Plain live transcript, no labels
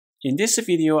In this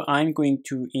video, I'm going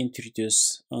to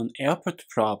introduce an airport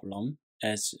problem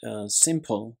as a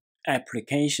simple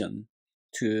application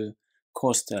to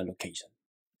cost allocation.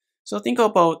 So think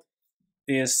about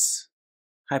this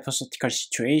hypothetical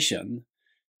situation.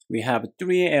 We have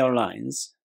 3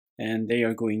 airlines and they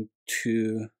are going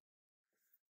to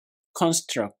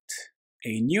construct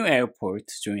a new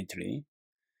airport jointly.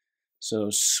 So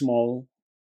small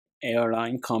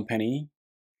airline company,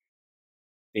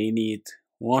 they need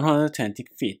 120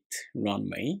 feet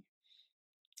runway,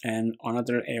 and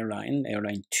another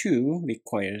airline 2,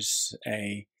 requires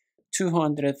a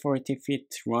 240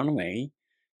 feet runway,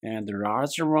 and the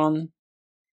larger one,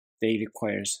 they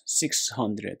requires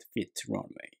 600 feet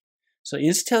runway. So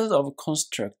instead of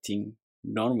constructing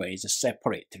runways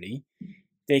separately,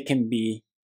 they can be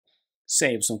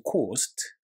save some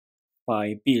cost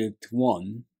by build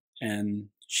one and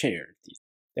share it.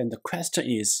 Then the question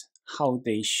is how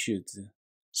they should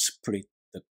split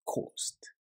the cost.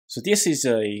 So this is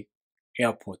a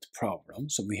airport problem.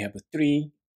 So we have 3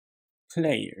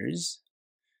 players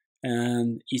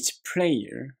and each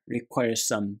player requires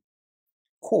some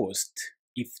cost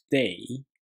if they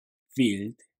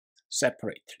build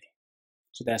separately.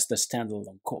 So that's the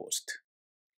standalone cost.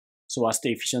 So what's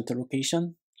the efficient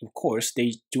allocation? Of course,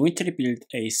 they jointly build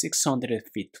a 600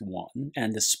 feet one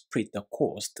and split the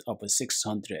cost of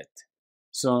 600.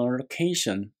 So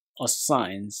allocation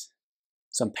assigns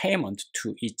some payment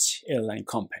to each airline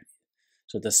company.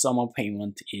 So the sum of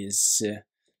payment is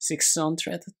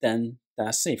 600, then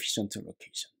that's the efficient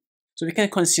allocation. So we can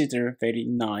consider very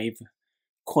naive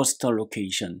cost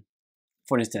allocation.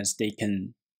 For instance, they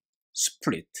can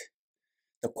split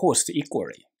the cost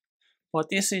equally. But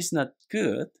this is not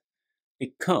good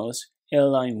because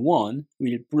airline 1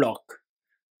 will block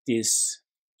this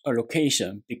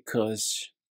allocation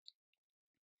because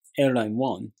airline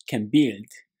 1 can build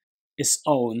its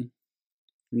own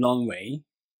runway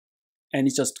and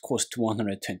it just costs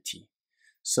 120.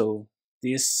 So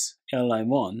this airline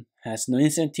 1 has no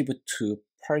incentive to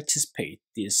participate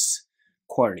this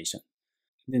coalition.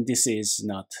 Then this is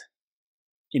not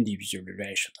individually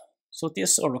rational. So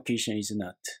this allocation is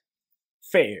not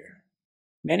fair.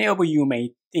 Many of you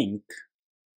may think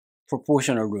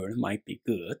proportional rule might be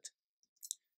good.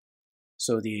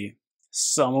 So the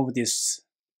sum of this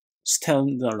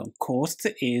standalone cost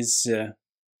is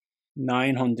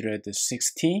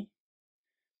 960.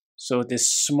 So the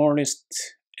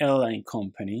smallest airline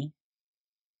company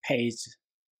pays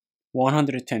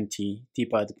 120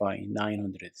 divided by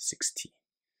 960,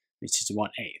 which is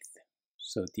 1/8.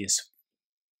 So this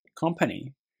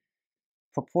company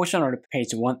proportionally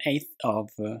pays 1/8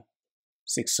 of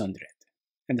 600.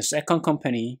 And the second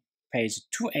company pays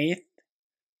 2/8,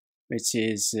 which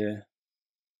is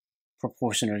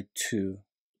proportional to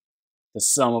the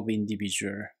sum of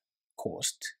individual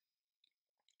cost.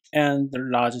 And the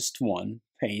largest one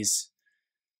pays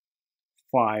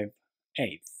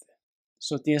 5/8.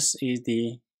 So this is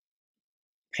the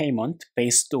payment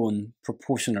based on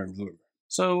proportional rule.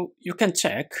 So you can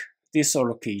check this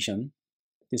allocation,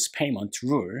 this payment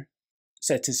rule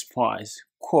satisfies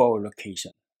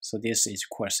co-allocation. So this is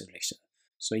co-selection.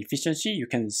 So efficiency, you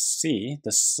can see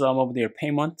the sum of their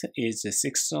payment is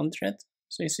 600,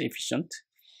 so it's efficient.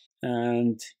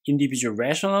 And individual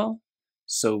rational,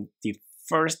 so the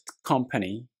first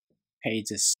company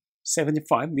pays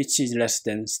 75, which is less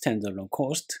than standalone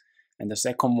cost, and the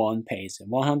second one pays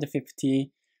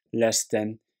 150, less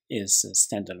than is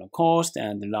standalone cost,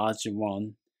 and the large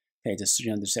one pays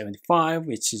 375,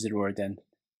 which is lower than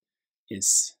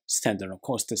is standalone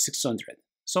cost 600.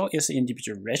 So it's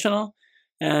individual rational.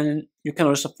 And you can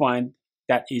also find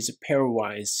that is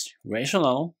pairwise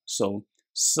rational. So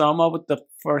sum of the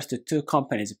first 2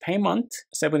 companies' payment,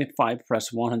 75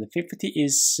 plus 150,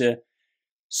 is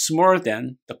smaller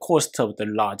than the cost of the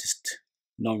largest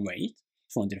non-weight,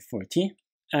 240.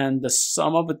 And the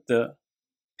sum of the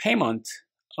payment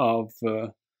of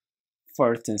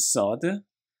first and third,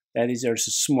 that is also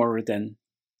smaller than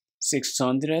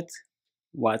 600,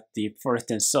 what the first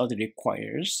and third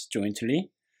requires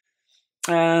jointly.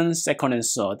 And second and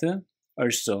third,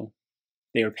 also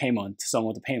their payment, sum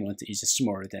of the payment is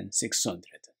smaller than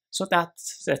 600. So that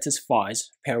satisfies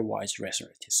pairwise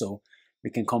rationality. So we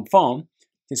can confirm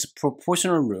this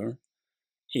proportional rule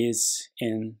is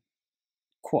in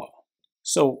quo.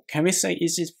 So can we say,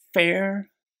 is it fair?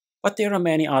 But there are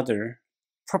many other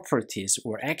properties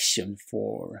or actions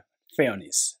for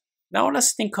fairness. Now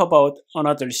let's think about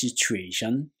another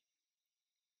situation.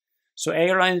 So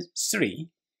airline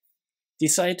 3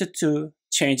 decided to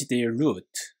change their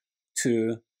route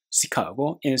to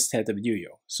Chicago instead of New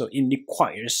York. So it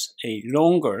requires a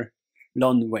longer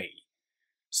runway.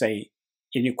 Say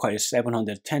it requires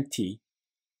 720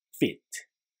 feet.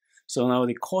 So now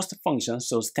the cost function,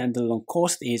 so standalone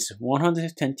cost is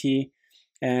 120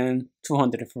 and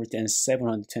 240 and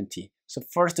 720. So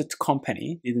first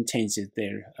company didn't change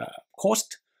their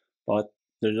cost, but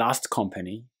the last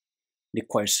company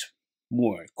requires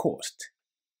more cost.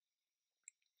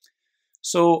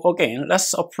 So again,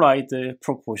 let's apply the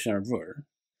proportional rule.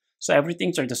 So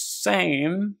everything's are the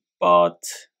same, but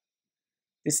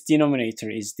this denominator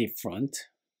is different.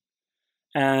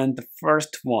 And the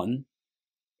first one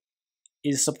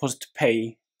is supposed to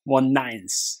pay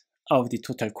 1/9 of the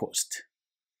total cost.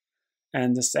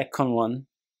 And the second one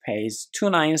pays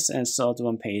 2/9 and third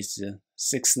one pays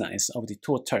 6/9 of the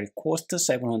total cost,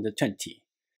 720.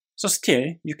 So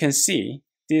still, you can see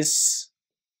this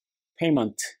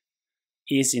payment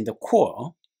is in the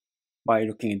core by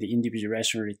looking at the individual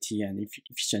rationality and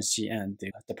efficiency and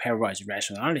the pairwise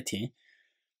rationality.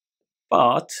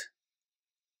 But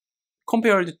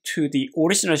compared to the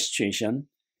original situation,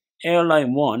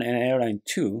 Airline 1 and Airline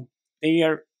 2, they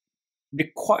are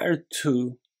required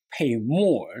to pay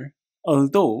more,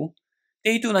 although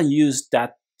they do not use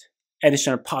that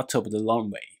additional part of the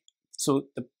runway. So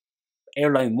the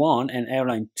Airline 1 and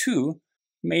Airline 2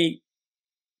 may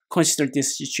consider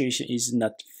this situation is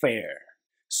not fair.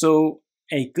 So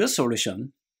a good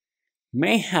solution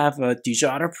may have a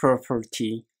desired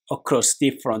property across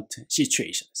different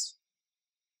situations.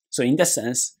 So in that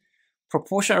sense,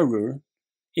 proportional rule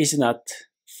is not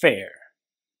fair.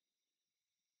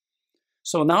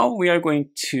 So now we are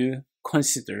going to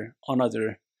consider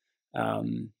another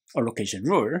allocation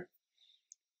rule,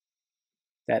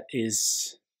 that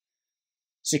is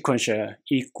sequential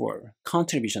equal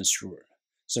contributions rule.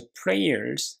 So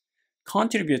players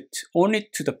contribute only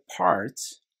to the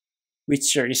parts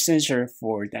which are essential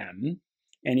for them,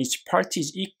 and each part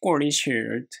is equally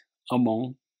shared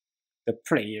among the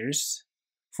players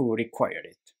who require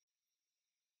it.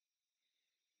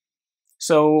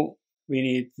 So we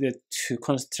need to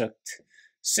construct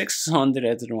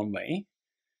 600 runway,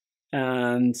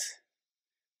 and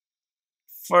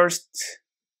first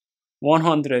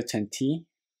 120,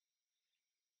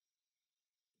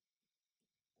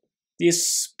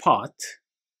 this part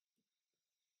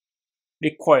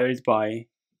required by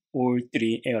all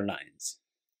three airlines.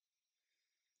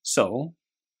 So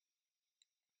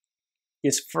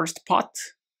this first part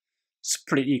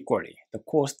split equally. The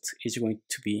cost is going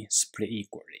to be split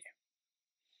equally.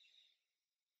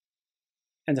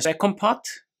 And the second part,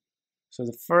 so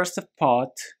the first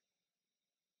part,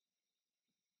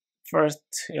 first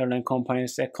airline company,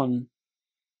 second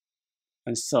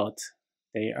and third,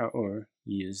 they are all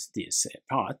use this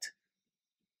part.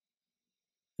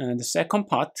 And the second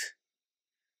part,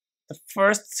 the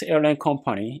first airline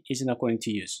company is not going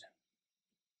to use.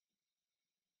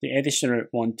 The additional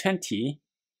 120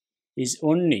 is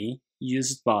only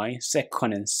used by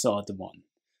second and third one.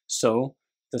 So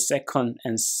the second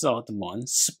and third one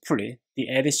split the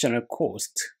additional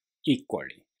cost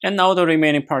equally. And now the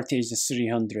remaining part is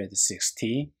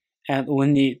 360, and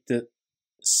only the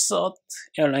third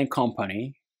airline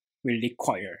company will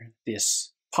require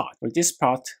this part. For this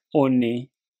part,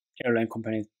 only airline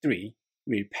company 3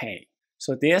 will pay.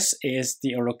 So this is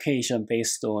the allocation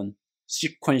based on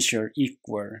sequential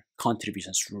equal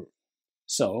contributions rule.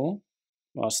 So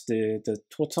what's the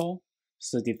total?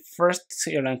 So the first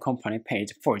airline company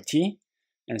paid 40,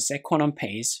 and second one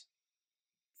pays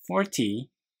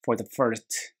 40 for the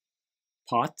first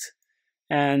part,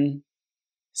 and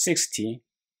 60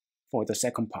 for the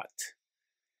second part.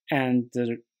 And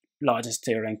the largest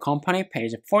airline company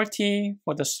pays 40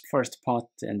 for the first part,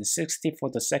 and 60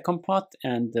 for the second part,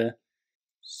 and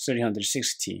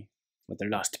 360 for the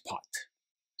last part.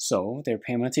 So their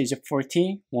payment is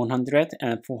 40, 100,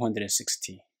 and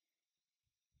 460.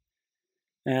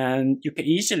 And you can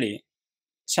easily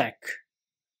check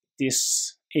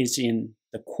this is in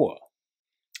the core.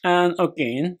 And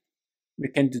again, we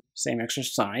can do the same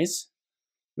exercise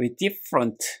with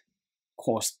different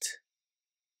cost,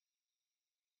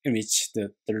 in which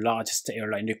the largest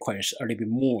airline requires a little bit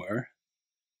more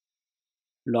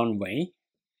runway.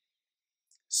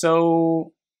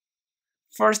 So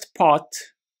first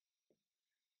part,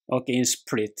 again,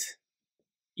 split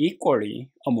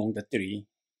equally among the three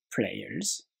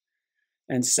players.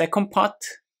 And second part,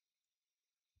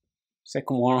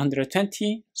 second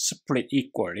 120, split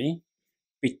equally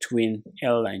between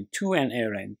airline 2 and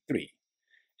airline 3.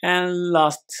 And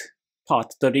last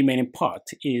part, the remaining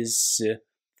part, is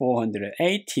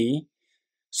 480.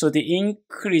 So the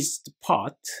increased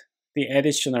part the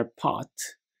additional part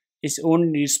is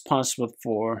only responsible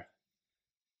for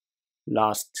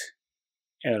last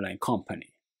airline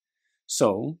company.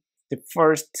 So the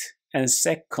first and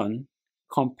second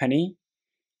company,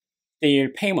 their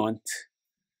payment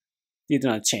did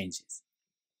not change.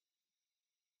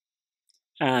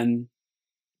 And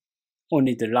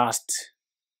only the last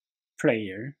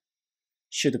player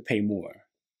should pay more.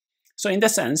 So in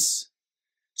that sense,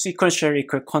 sequential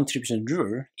equal contribution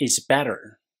rule is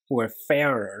better or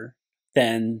fairer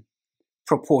than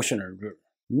proportional rule.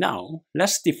 Now,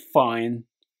 let's define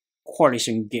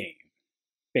coalition game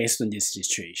based on this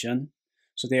situation.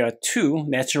 So there are two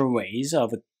natural ways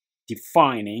of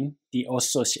defining the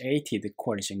associated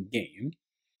coalition game.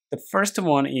 The first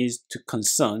one is to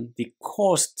concern the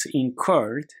cost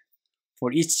incurred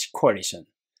for each coalition.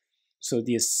 So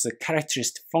this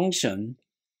characteristic function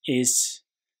is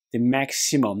the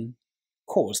maximum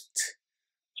cost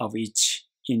of each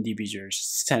individual's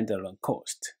standalone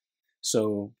cost.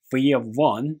 So V of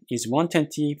 1 is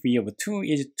 120, V of 2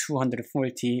 is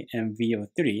 240, and V of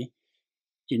 3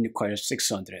 it requires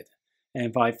 600.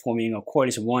 And by forming a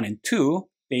coalition 1 and 2,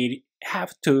 they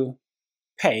have to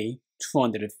pay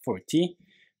 240.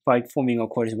 By forming a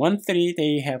coalition 1, 3,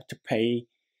 they have to pay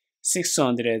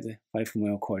 600. By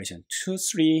forming a coalition 2,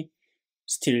 3,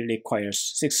 still requires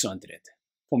 600.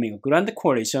 Forming a grand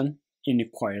coalition, it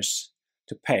requires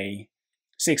to pay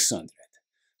 600.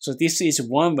 So this is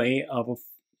one way of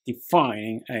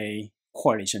defining a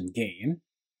coalition game.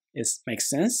 It makes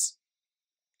sense.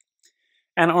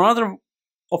 And another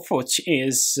approach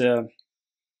is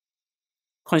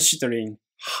considering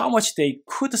how much they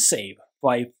could save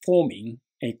by forming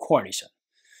a coalition.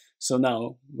 So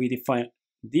now we define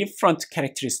different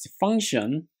characteristic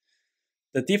function.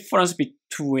 The difference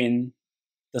between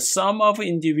the sum of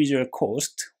individual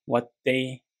cost, what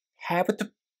they have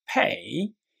to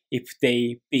pay if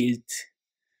they build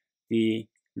the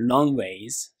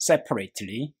runways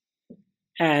separately,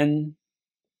 and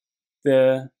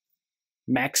the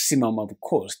maximum of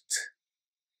cost.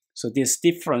 So this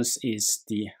difference is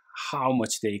the how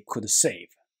much they could save.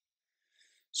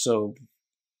 So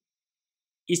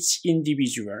each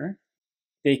individual,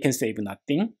 they can save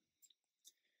nothing.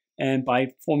 And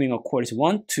by forming a coalition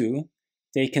 1, 2,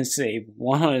 they can save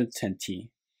 120.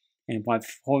 And by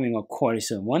forming a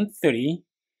coalition 1, 3,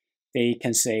 they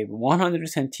can save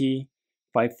 120.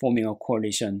 By forming a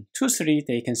coalition 2, 3,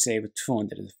 they can save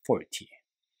 240.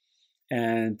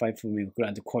 And by forming a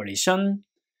grand coalition,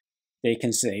 they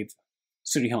can save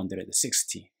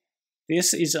 360.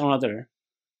 This is another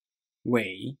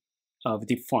way of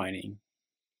defining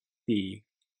the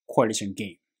coalition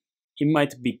game. It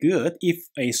might be good if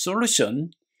a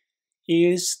solution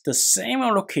is the same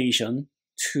allocation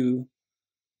to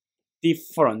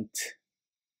different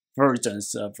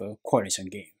versions of a coalition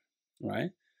game,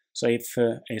 right? So if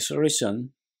a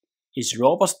solution is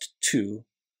robust to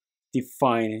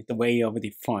define the way of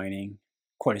defining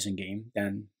coalition game,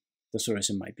 then the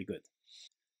solution might be good.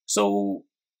 So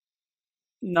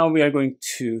now we are going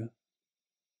to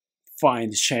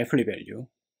find Shapley value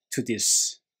to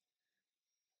this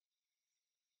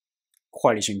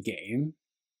coalition game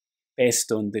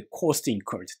based on the cost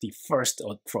incurred, the first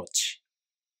approach.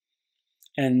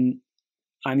 And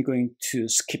I'm going to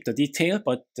skip the detail,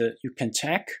 but you can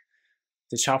check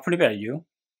the Shapley value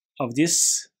of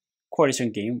this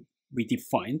coalition game we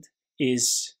defined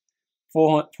is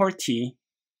 440,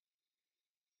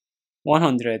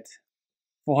 100,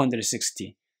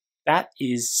 460. That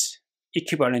is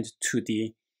equivalent to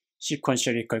the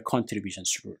sequential equal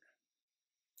contributions rule.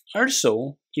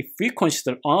 Also, if we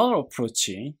consider another approach,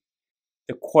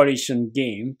 the coalition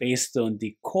game based on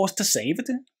the cost saved,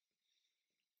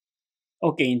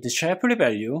 again, the Shapley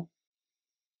value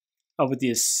of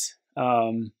this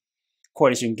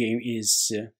coalition game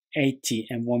is 80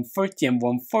 and 140 and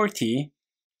 140.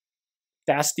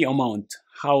 That's the amount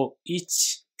how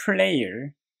each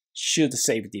player should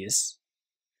save this.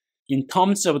 In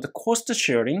terms of the cost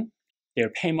sharing, their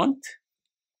payment,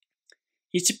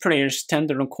 each player's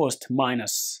standalone cost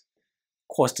minus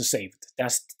cost saved.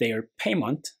 That's their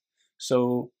payment.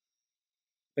 So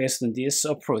based on this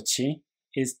approach,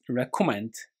 it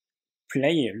recommend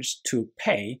players to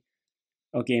pay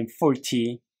again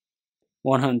 40,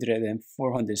 100, and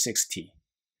 460.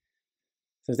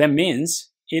 So that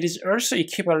means it is also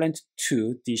equivalent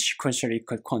to the sequential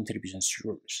equal contributions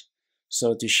rules.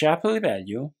 So the Shapley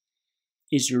value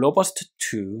is robust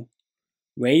to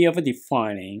way of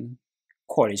defining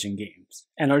coalition games.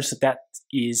 And also that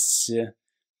is,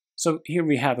 so here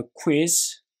we have a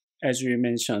quiz. As we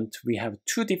mentioned, we have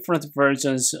two different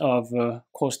versions of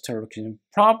cost allocation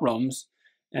problems.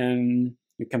 and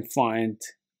you can find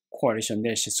coalition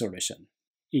Nash solution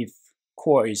if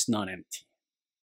core is non-empty.